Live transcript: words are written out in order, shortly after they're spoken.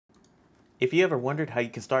If you ever wondered how you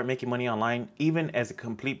can start making money online, even as a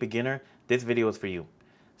complete beginner, this video is for you.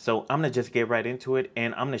 So I'm gonna just get right into it,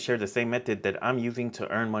 and I'm gonna share the same method that I'm using to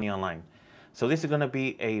earn money online. So this is gonna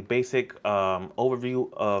be a basic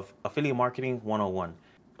overview of affiliate marketing 101.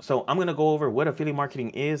 So I'm gonna go over what affiliate marketing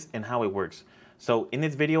is and how it works. So in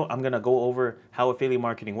this video, I'm gonna go over how affiliate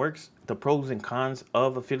marketing works, the pros and cons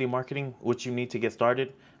of affiliate marketing, what you need to get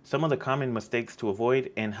started, some of the common mistakes to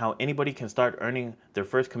avoid, and how anybody can start earning their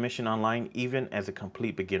first commission online even as a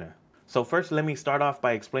complete beginner. So first, let me start off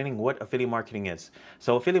by explaining what affiliate marketing is.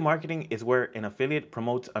 So affiliate marketing is where an affiliate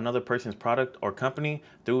promotes another person's product or company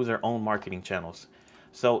through their own marketing channels.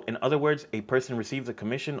 So in other words, a person receives a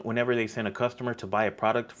commission whenever they send a customer to buy a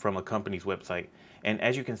product from a company's website. And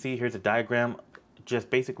as you can see, here's a diagram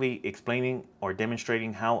just basically explaining or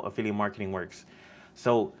demonstrating how affiliate marketing works.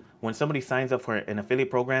 So when somebody signs up for an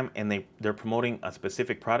affiliate program and they're promoting a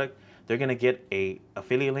specific product, they're going to get a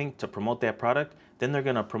affiliate link to promote that product. Then they're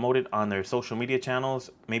going to promote it on their social media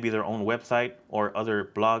channels, maybe their own website or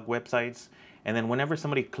other blog websites. And then whenever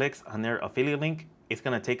somebody clicks on their affiliate link, it's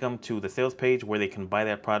going to take them to the sales page where they can buy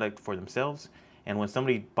that product for themselves. And when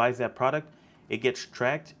somebody buys that product, it gets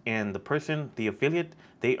tracked, and the person, the affiliate,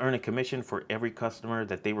 they earn a commission for every customer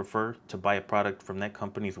that they refer to buy a product from that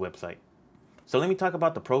company's website. So let me talk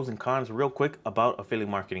about the pros and cons real quick about affiliate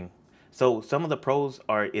marketing. So some of the pros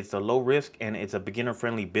are it's a low risk and it's a beginner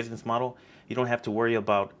friendly business model. You don't have to worry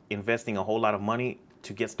about investing a whole lot of money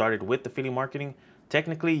to get started with affiliate marketing.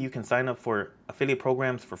 Technically, you can sign up for affiliate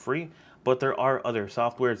programs for free, but there are other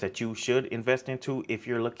softwares that you should invest into if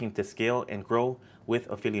you're looking to scale and grow with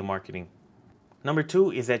affiliate marketing. Number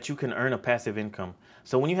two is that you can earn a passive income.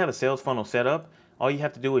 So when you have a sales funnel set up, all you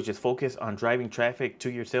have to do is just focus on driving traffic to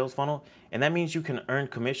your sales funnel. And that means you can earn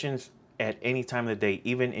commissions at any time of the day,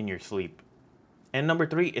 even in your sleep. And number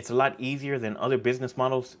three, it's a lot easier than other business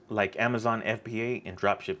models like Amazon FBA and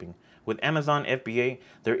dropshipping. With Amazon FBA,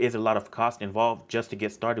 there is a lot of cost involved just to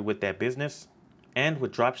get started with that business. And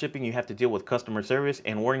with dropshipping, you have to deal with customer service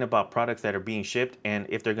and worrying about products that are being shipped and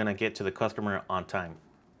if they're going to get to the customer on time.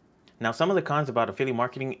 Now, some of the cons about affiliate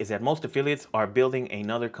marketing is that most affiliates are building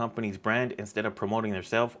another company's brand instead of promoting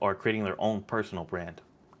themselves or creating their own personal brand.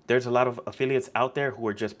 There's a lot of affiliates out there who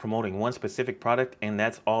are just promoting one specific product and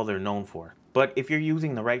that's all they're known for. But if you're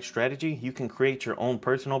using the right strategy, you can create your own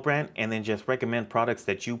personal brand and then just recommend products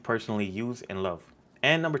that you personally use and love.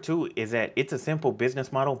 And number two is that it's a simple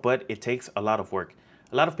business model, but it takes a lot of work.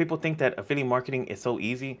 A lot of people think that affiliate marketing is so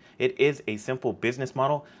easy. It is a simple business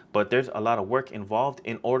model, but there's a lot of work involved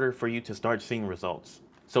in order for you to start seeing results.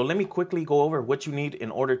 So let me quickly go over what you need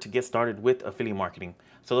in order to get started with affiliate marketing.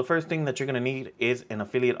 So the first thing that you're going to need is an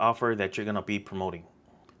affiliate offer that you're going to be promoting.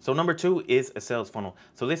 So number two is a sales funnel.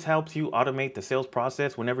 So this helps you automate the sales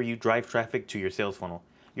process whenever you drive traffic to your sales funnel.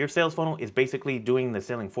 Your sales funnel is basically doing the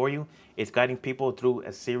selling for you. It's guiding people through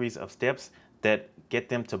a series of steps that get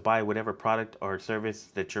them to buy whatever product or service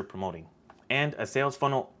that you're promoting. And a sales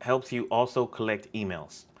funnel helps you also collect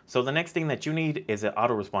emails. So the next thing that you need is an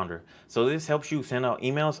autoresponder. So this helps you send out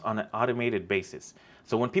emails on an automated basis.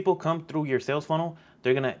 So when people come through your sales funnel,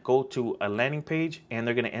 they're gonna go to a landing page and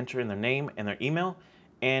they're gonna enter in their name and their email,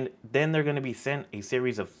 and then they're gonna be sent a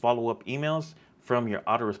series of follow-up emails from your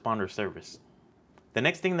autoresponder service. The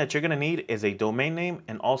next thing that you're going to need is a domain name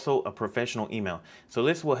and also a professional email. So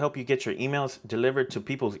this will help you get your emails delivered to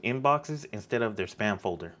people's inboxes instead of their spam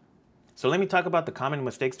folder. So let me talk about the common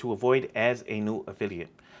mistakes to avoid as a new affiliate.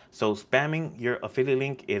 So spamming your affiliate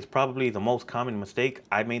link is probably the most common mistake.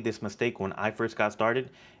 I made this mistake when I first got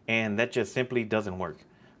started, and that just simply doesn't work.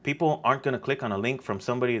 People aren't going to click on a link from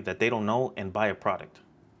somebody that they don't know and buy a product.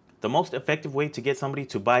 The most effective way to get somebody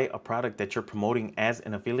to buy a product that you're promoting as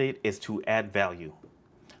an affiliate is to add value.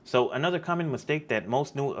 So another common mistake that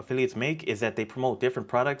most new affiliates make is that they promote different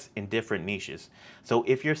products in different niches. So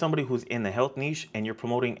if you're somebody who's in the health niche and you're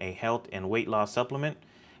promoting a health and weight loss supplement,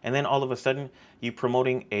 and then all of a sudden you're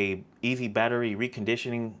promoting a easy battery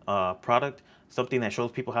reconditioning product, something that shows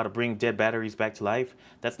people how to bring dead batteries back to life,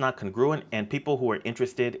 that's not congruent, and people who are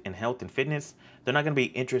interested in health and fitness, they're not going to be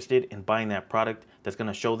interested in buying that product that's going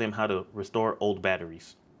to show them how to restore old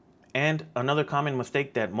batteries. And another common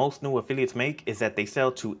mistake that most new affiliates make is that they sell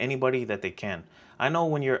to anybody that they can. I know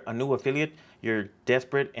when you're a new affiliate, you're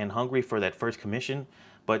desperate and hungry for that first commission,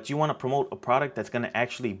 but you want to promote a product that's going to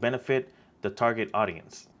actually benefit the target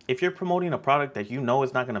audience. If you're promoting a product that you know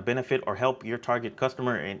is not going to benefit or help your target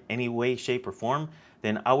customer in any way, shape, or form,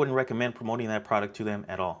 then I wouldn't recommend promoting that product to them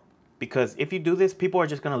at all. Because if you do this, people are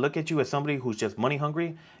just going to look at you as somebody who's just money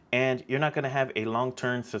hungry, and you're not going to have a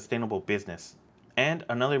long-term sustainable business. And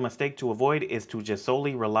another mistake to avoid is to just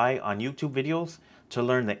solely rely on YouTube videos to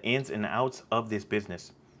learn the ins and outs of this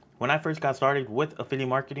business. When I first got started with affiliate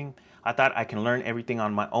marketing, I thought I can learn everything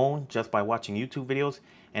on my own just by watching YouTube videos,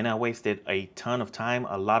 and I wasted a ton of time,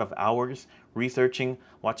 a lot of hours researching,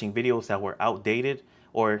 watching videos that were outdated,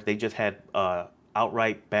 or they just had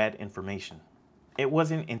outright bad information. It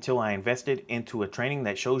wasn't until I invested into a training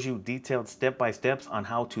that shows you detailed step-by-steps on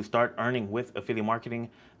how to start earning with affiliate marketing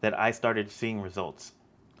that I started seeing results.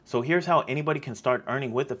 So here's how anybody can start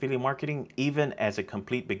earning with affiliate marketing, even as a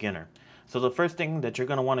complete beginner. So the first thing that you're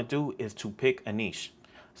going to want to do is to pick a niche.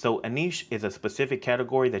 So a niche is a specific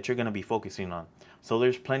category that you're going to be focusing on. So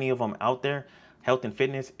there's plenty of them out there. Health and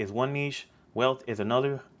fitness is one niche, wealth is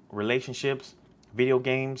another, relationships, video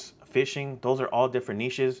games, fishing, those are all different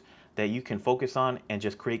niches that you can focus on and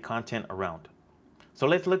just create content around. So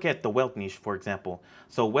let's look at the wealth niche, for example.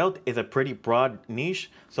 So wealth is a pretty broad niche,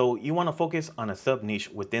 so you want to focus on a sub niche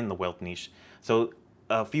within the wealth niche. So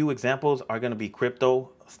a few examples are going to be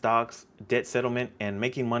crypto, stocks, debt settlement, and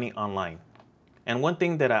making money online. And one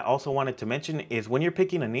thing that I also wanted to mention is when you're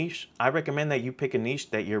picking a niche, I recommend that you pick a niche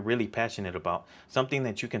that you're really passionate about, something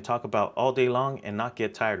that you can talk about all day long and not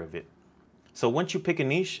get tired of it. So once you pick a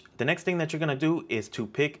niche, the next thing that you're going to do is to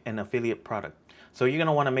pick an affiliate product. So you're going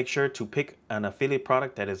to want to make sure to pick an affiliate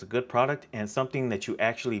product that is a good product and something that you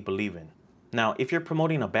actually believe in. Now, if you're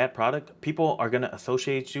promoting a bad product, people are going to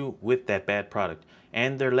associate you with that bad product,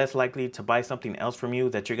 and they're less likely to buy something else from you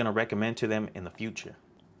that you're going to recommend to them in the future.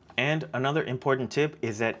 And another important tip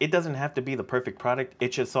is that it doesn't have to be the perfect product.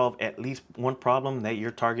 It should solve at least one problem that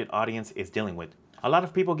your target audience is dealing with. A lot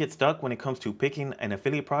of people get stuck when it comes to picking an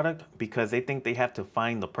affiliate product because they think they have to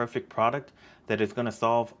find the perfect product that is going to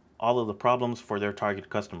solve all of the problems for their target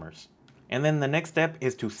customers. And then the next step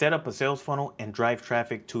is to set up a sales funnel and drive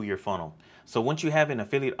traffic to your funnel. So once you have an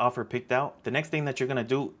affiliate offer picked out, the next thing that you're going to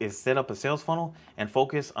do is set up a sales funnel and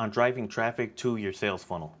focus on driving traffic to your sales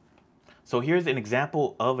funnel. So here's an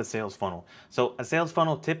example of a sales funnel. So a sales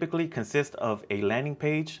funnel typically consists of a landing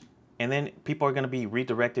page, and then people are going to be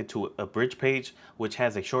redirected to a bridge page, which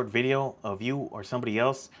has a short video of you or somebody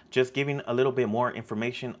else just giving a little bit more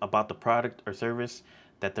information about the product or service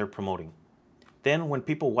that they're promoting. Then when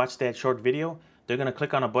people watch that short video, they're going to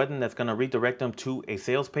click on a button that's going to redirect them to a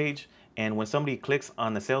sales page. And when somebody clicks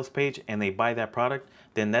on the sales page and they buy that product,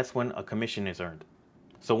 then that's when a commission is earned.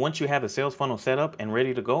 So once you have a sales funnel set up and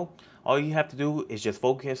ready to go, all you have to do is just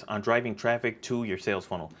focus on driving traffic to your sales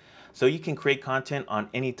funnel. So you can create content on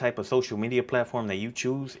any type of social media platform that you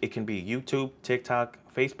choose. It can be YouTube, TikTok,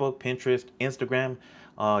 Facebook, Pinterest, Instagram,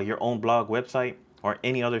 your own blog website, or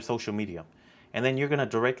any other social media. And then you're going to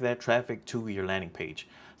direct that traffic to your landing page.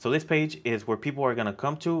 So this page is where people are going to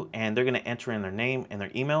come to, and they're going to enter in their name and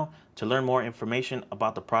their email to learn more information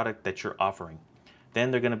about the product that you're offering. Then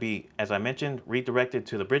they're going to be, as I mentioned, redirected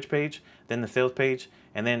to the bridge page, then the sales page,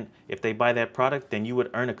 and then if they buy that product, then you would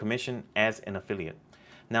earn a commission as an affiliate.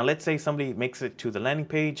 Now let's say somebody makes it to the landing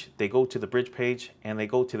page, they go to the bridge page, and they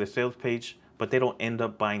go to the sales page, but they don't end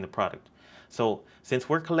up buying the product. So since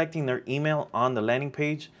we're collecting their email on the landing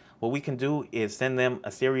page, what we can do is send them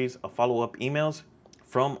a series of follow-up emails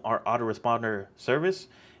from our autoresponder service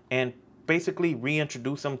and basically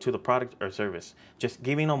reintroduce them to the product or service, just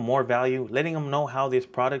giving them more value, letting them know how this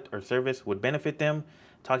product or service would benefit them,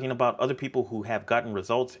 talking about other people who have gotten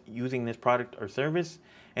results using this product or service,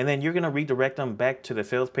 and then you're going to redirect them back to the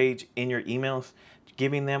sales page in your emails,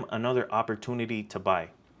 giving them another opportunity to buy.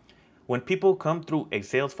 When people come through a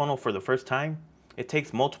sales funnel for the first time, it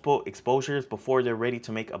takes multiple exposures before they're ready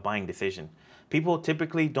to make a buying decision. People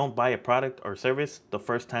typically don't buy a product or service the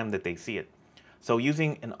first time that they see it. So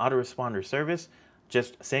using an autoresponder service,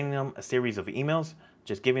 just sending them a series of emails,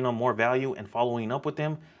 just giving them more value and following up with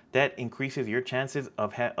them, that increases your chances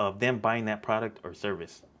of them buying that product or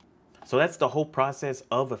service. So that's the whole process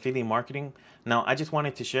of affiliate marketing. Now, I just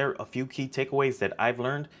wanted to share a few key takeaways that I've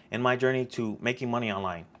learned in my journey to making money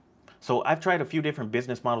online. So I've tried a few different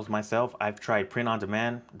business models myself. I've tried print on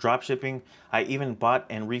demand, drop shipping. I even bought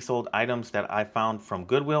and resold items that I found from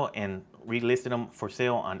Goodwill and relisted them for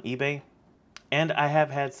sale on eBay. And I have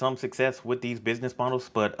had some success with these business models,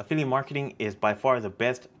 but affiliate marketing is by far the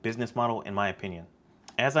best business model in my opinion.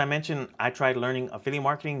 As I mentioned, I tried learning affiliate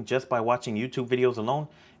marketing just by watching YouTube videos alone,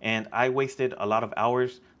 and I wasted a lot of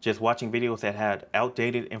hours just watching videos that had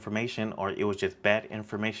outdated information or it was just bad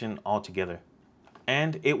information altogether.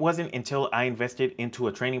 And it wasn't until I invested into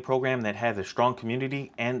a training program that has a strong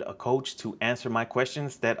community and a coach to answer my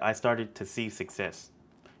questions that I started to see success.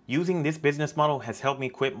 Using this business model has helped me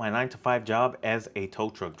quit my 9-to-5 job as a tow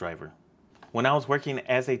truck driver. When I was working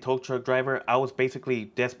as a tow truck driver, I was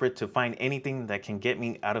basically desperate to find anything that can get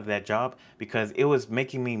me out of that job because it was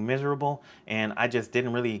making me miserable and I just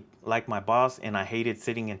didn't really like my boss and I hated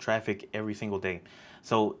sitting in traffic every single day.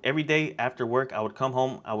 So every day after work, I would come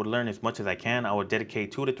home, I would learn as much as I can. I would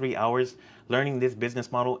dedicate 2 to 3 hours learning this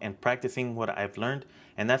business model and practicing what I've learned.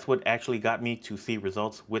 And that's what actually got me to see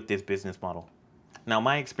results with this business model. Now,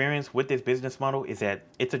 my experience with this business model is that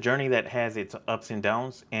it's a journey that has its ups and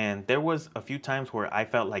downs, and there was a few times where I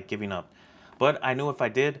felt like giving up. But I knew if I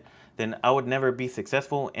did, then I would never be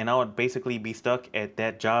successful and I would basically be stuck at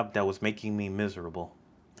that job that was making me miserable.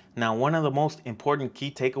 Now, one of the most important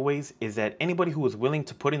key takeaways is that anybody who is willing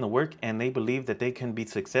to put in the work and they believe that they can be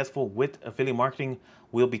successful with affiliate marketing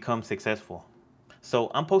will become successful.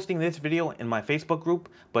 So I'm posting this video in my Facebook group,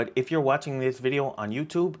 but if you're watching this video on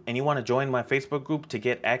YouTube and you want to join my Facebook group to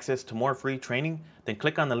get access to more free training, then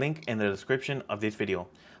click on the link in the description of this video.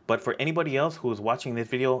 But for anybody else who is watching this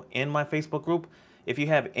video in my Facebook group, if you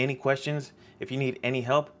have any questions, if you need any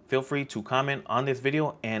help, feel free to comment on this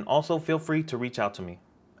video and also feel free to reach out to me.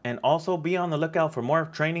 And also be on the lookout for more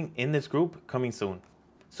training in this group coming soon.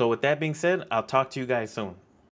 So with that being said, I'll talk to you guys soon.